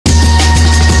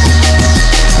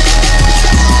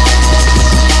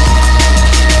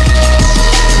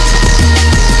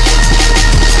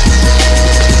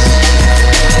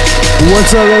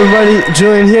What's up everybody,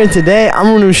 Julian here. Today I'm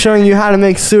going to be showing you how to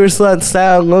make SEWERSLVT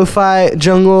style lo-fi,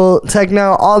 jungle,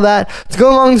 techno, all that. To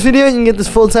go along with this video, you can get this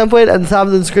full template at the top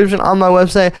of the description on my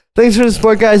website. Thanks for the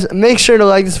support guys. Make sure to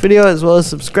like this video as well as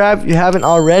subscribe if you haven't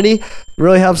already. It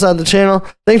really helps out the channel.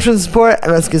 Thanks for the support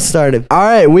and let's get started.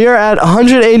 Alright, we are at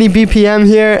 180 BPM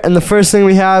here and the first thing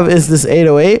we have is this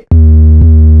 808.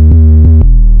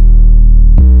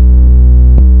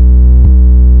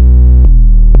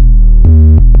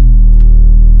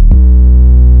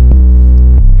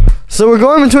 So we're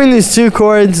going between these two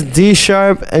chords, D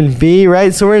sharp and B,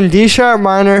 right? So we're in D sharp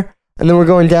minor, and then we're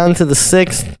going down to the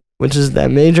 6th, which is that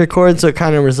major chord, so it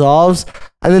kind of resolves,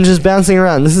 and then just bouncing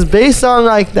around. This is based on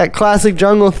like that classic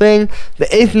jungle thing, the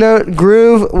 8th note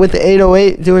groove with the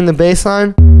 808 doing the bass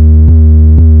line.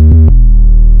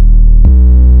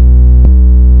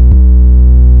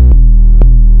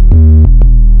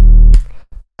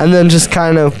 And then just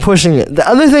kind of pushing it. The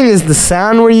other thing is the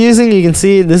sound we're using. You can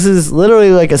see this is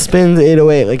literally like a spin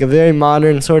 808, like a very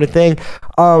modern sort of thing.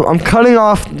 I'm cutting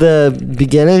off the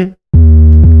beginning.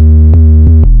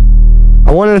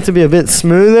 I wanted it to be a bit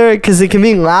smoother because it can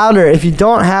be louder if you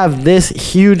don't have this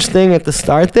huge thing at the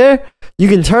start there. You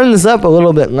can turn this up a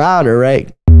little bit louder,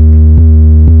 right?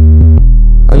 And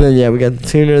then yeah, we got the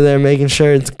tuner there making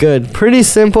sure it's good. Pretty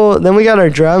simple. Then we got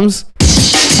our drums.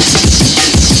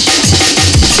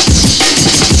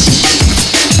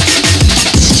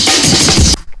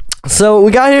 So what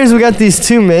we got here is we got these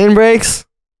two main breaks.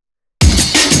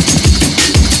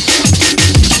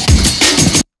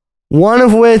 One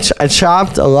of which I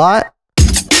chopped a lot.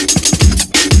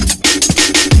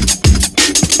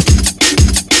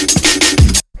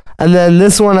 And then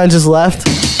this one I just left.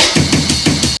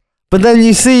 But then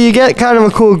you see you get kind of a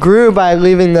cool groove by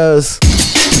leaving those.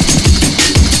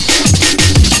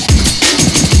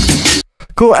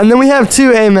 Cool, and then we have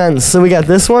two amens. So we got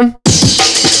this one,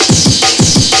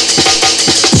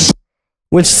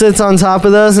 which sits on top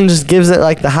of those and just gives it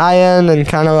like the high end and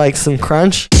kind of like some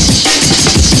crunch.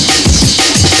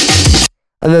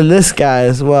 And then this guy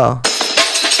as well,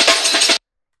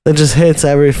 that just hits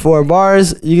every 4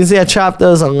 bars. You can see I chopped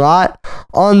those a lot.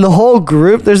 On the whole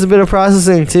group, there's a bit of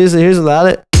processing too, so here's without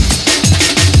it.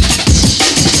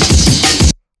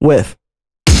 With.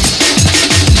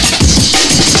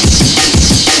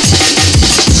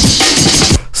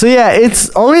 So yeah,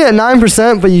 it's only at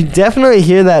 9%, but you definitely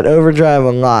hear that overdrive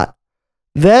a lot.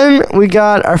 Then we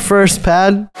got our first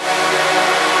pad.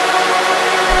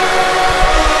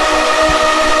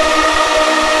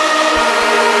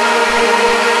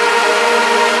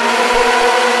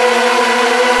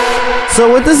 So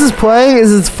what this is playing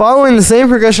is it's following the same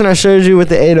progression I showed you with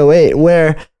the 808,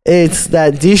 where it's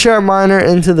that D sharp minor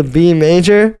into the B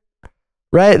major.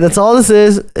 Right, that's all this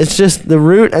is. It's just the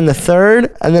root and the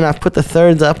third, and then I've put the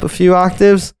thirds up a few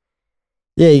octaves.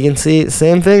 Yeah, you can see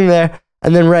same thing there.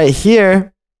 And then right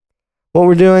here, what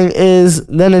we're doing is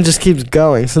then it just keeps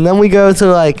going. So then we go to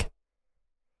like,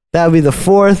 that would be the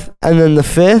 4th and then the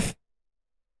 5th.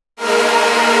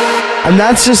 And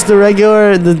that's just the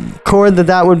regular, the chord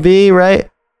that would be,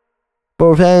 right? But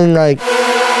we're playing like,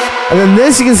 and then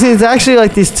this you can see it's actually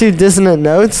like these two dissonant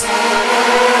notes.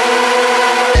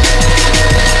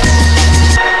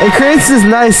 It creates this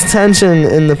nice tension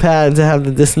in the pad to have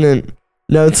the dissonant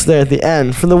notes there at the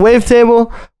end. For the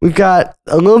wavetable, we've got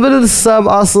a little bit of the sub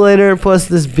oscillator plus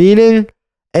this beating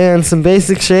and some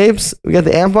basic shapes. We got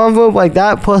the amp envelope like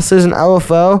that, plus there's an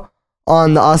LFO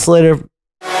on the oscillator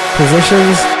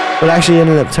positions, but actually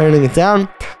ended up turning it down.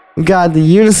 We've got the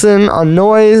unison on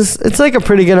noise. It's like a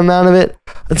pretty good amount of it.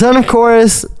 A ton of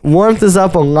chorus. Warmth is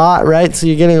up a lot, right? So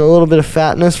you're getting a little bit of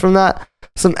fatness from that.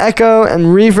 Some echo and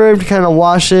reverb to kind of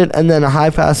wash it, and then a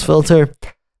high pass filter.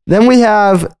 Then we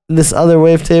have this other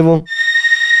wavetable.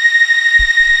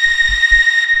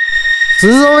 So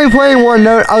this is only playing one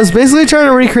note. I was basically trying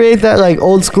to recreate that like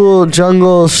old school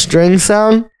jungle string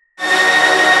sound.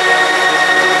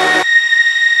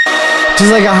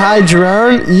 Just like a high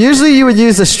drone. Usually you would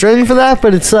use a string for that,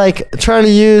 but it's like trying to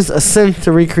use a synth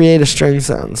to recreate a string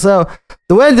sound. So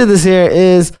the way I did this here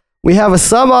is we have a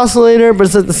sub oscillator, but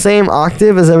it's at the same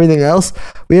octave as everything else.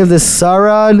 We have this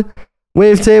Sarod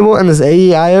wavetable and this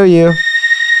AEIOU.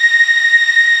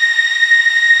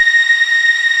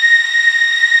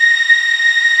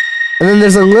 And then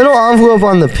there's a little envelope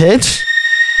on the pitch,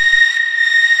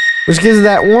 which gives it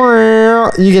that,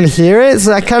 you can hear it,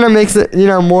 so that kind of makes it, you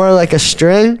know, more like a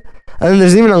string. And then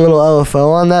there's even a little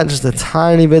LFO on that, just a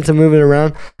tiny bit to move it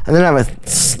around. And then I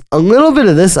have a little bit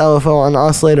of this LFO on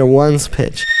oscillator 1's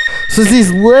pitch. So it's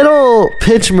these little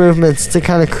pitch movements to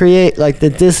kind of create like the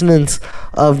dissonance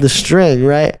of the string,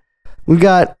 right? We've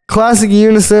got classic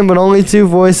unison, but only 2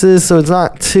 voices, so it's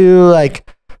not too, like,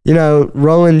 you know,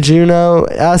 Roland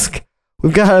Juno-esque.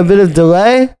 We've got a bit of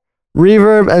delay,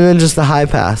 reverb, and then just a high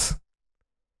pass.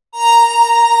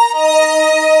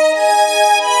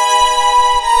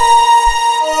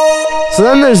 So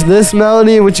then there's this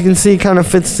melody, which you can see kind of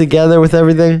fits together with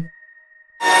everything.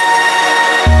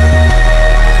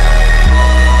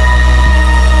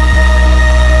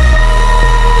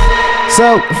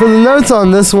 So for the notes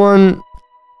on this one,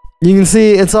 you can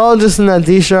see it's all just in that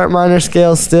D sharp minor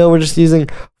scale still. We're just using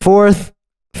 4th,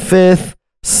 5th,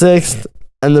 6th,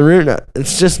 and the root note.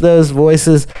 It's just those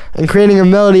voices and creating a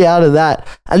melody out of that.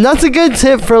 And that's a good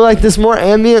tip for like this more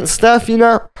ambient stuff, you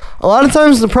know? A lot of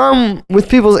times the problem with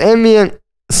people's ambient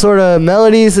sort of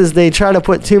melodies is they try to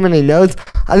put too many notes.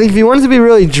 I think if you want it to be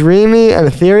really dreamy and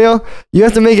ethereal, you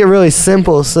have to make it really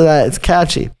simple so that it's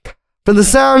catchy. For the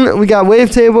sound, we got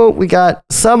wavetable, we got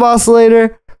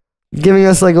sub-oscillator, giving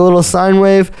us like a little sine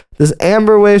wave, this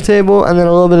amber wavetable, and then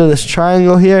a little bit of this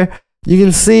triangle here. You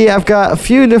can see I've got a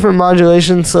few different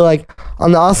modulations. So like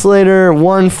on the oscillator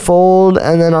 1 fold,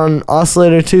 and then on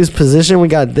oscillator 2's position, we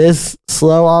got this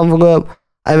slow envelope.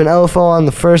 I have an LFO on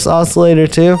the first oscillator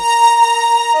too,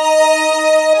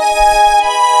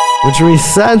 which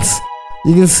resets.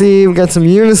 You can see we got some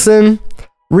unison,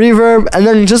 reverb, and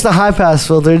then just a high pass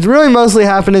filter. It's really mostly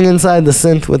happening inside the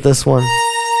synth with this one.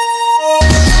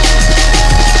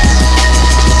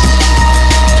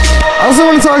 I also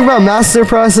want to talk about master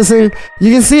processing.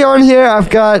 You can see on here I've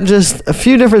got just a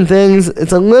few different things.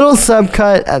 It's a little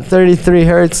subcut at 33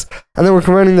 Hertz, and then we're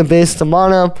converting the bass to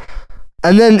mono.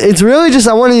 And then it's really just,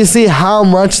 I want you to see how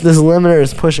much this limiter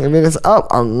is pushing. I mean, it's up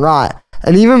a lot.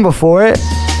 And even before it,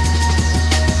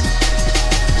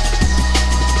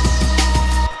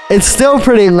 it's still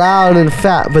pretty loud and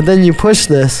fat, but then you push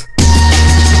this.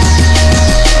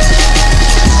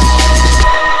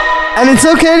 And it's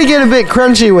okay to get a bit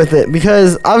crunchy with it,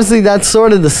 because obviously that's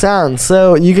sort of the sound.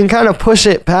 So you can kind of push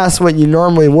it past what you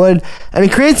normally would, and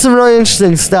it creates some really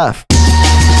interesting stuff.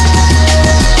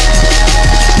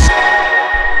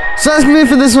 So that's me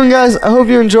for this one, guys. I hope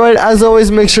you enjoyed. As always,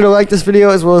 make sure to like this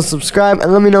video as well as subscribe,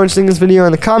 and let me know what you think of this video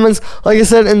in the comments. Like I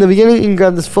said in the beginning, you can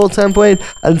grab this full template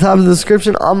at the top of the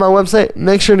description on my website.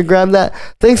 Make sure to grab that.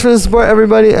 Thanks for the support,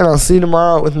 everybody, and I'll see you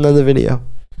tomorrow with another video.